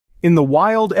In the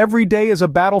wild, every day is a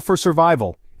battle for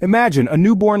survival. Imagine a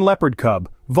newborn leopard cub,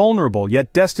 vulnerable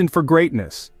yet destined for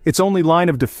greatness. Its only line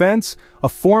of defense? A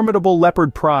formidable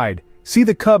leopard pride. See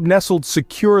the cub nestled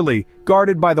securely,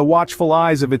 guarded by the watchful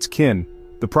eyes of its kin.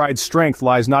 The pride's strength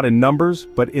lies not in numbers,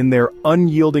 but in their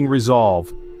unyielding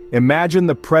resolve. Imagine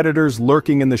the predators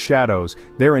lurking in the shadows,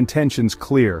 their intentions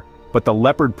clear. But the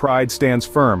leopard pride stands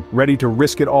firm, ready to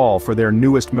risk it all for their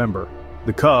newest member.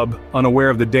 The cub,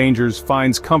 unaware of the dangers,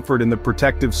 finds comfort in the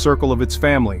protective circle of its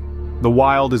family. The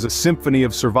wild is a symphony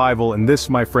of survival, and this,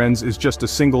 my friends, is just a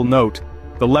single note.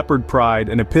 The leopard pride,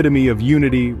 an epitome of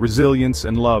unity, resilience,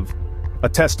 and love. A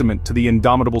testament to the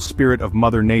indomitable spirit of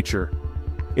Mother Nature.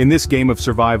 In this game of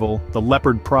survival, the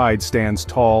leopard pride stands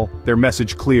tall, their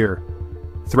message clear.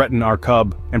 Threaten our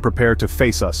cub and prepare to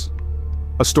face us.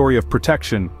 A story of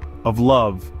protection, of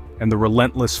love, and the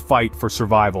relentless fight for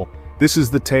survival. This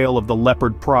is the tale of the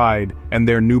leopard pride and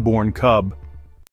their newborn cub.